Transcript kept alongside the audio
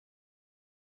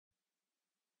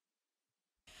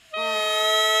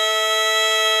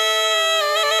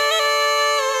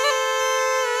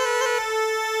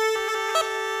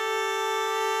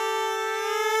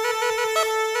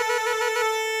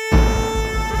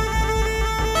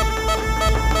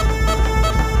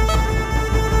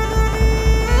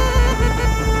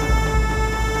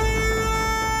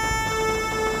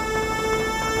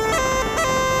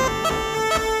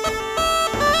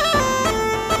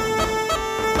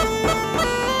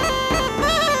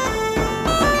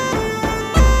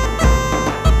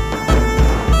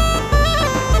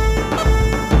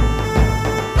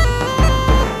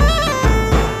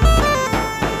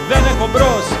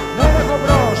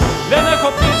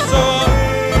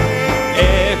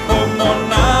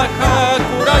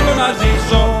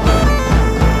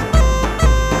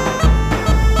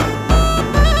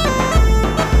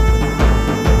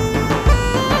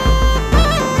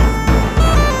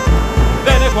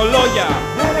λόγια,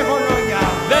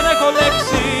 δεν έχω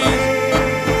λέξεις,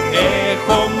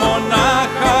 έχω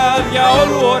μονάχα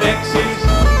διαόλου ορέξεις.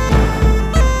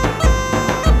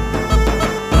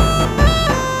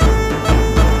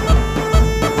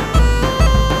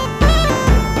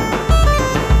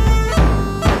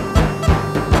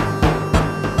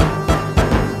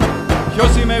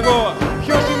 Ποιος είμαι εγώ,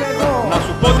 να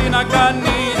σου πω τι να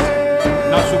κάνεις,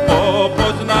 να σου πω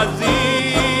πώς να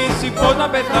ζεις ή πώς να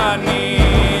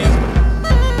πεθάνεις.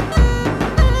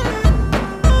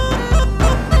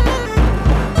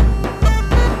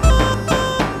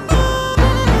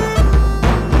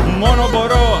 Μόνο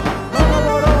μπορώ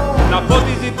να πω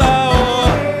τι ζητάω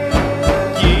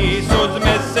κι ίσως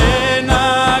με σένα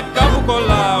κάπου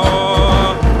κολλάω.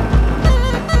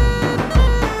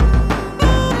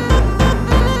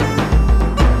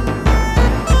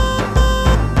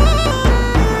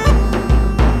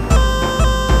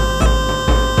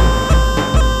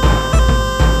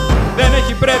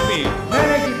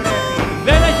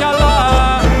 Δεν έχει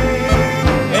αλλά,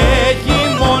 έχει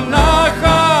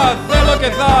μονάχα θέλω και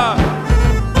θα.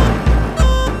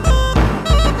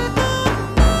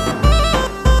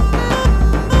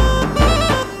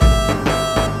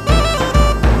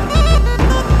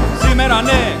 Σήμερα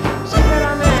ναι,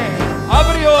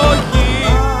 αύριο όχι,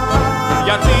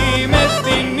 γιατί μες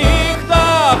στη νύχτα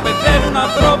πεθαίνουν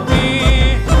ανθρώποι.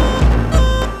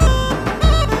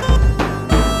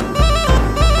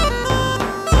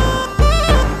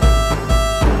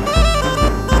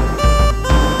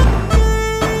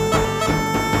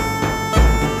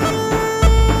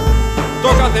 Το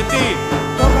καφετί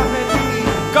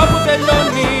κάπου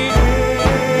τελειώνει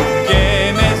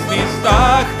και μες στη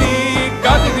στάχτη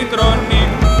κάτι βιτρώνει.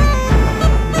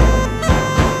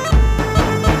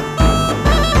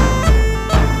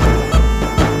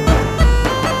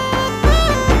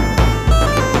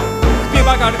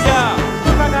 Χτύπα καρδιά,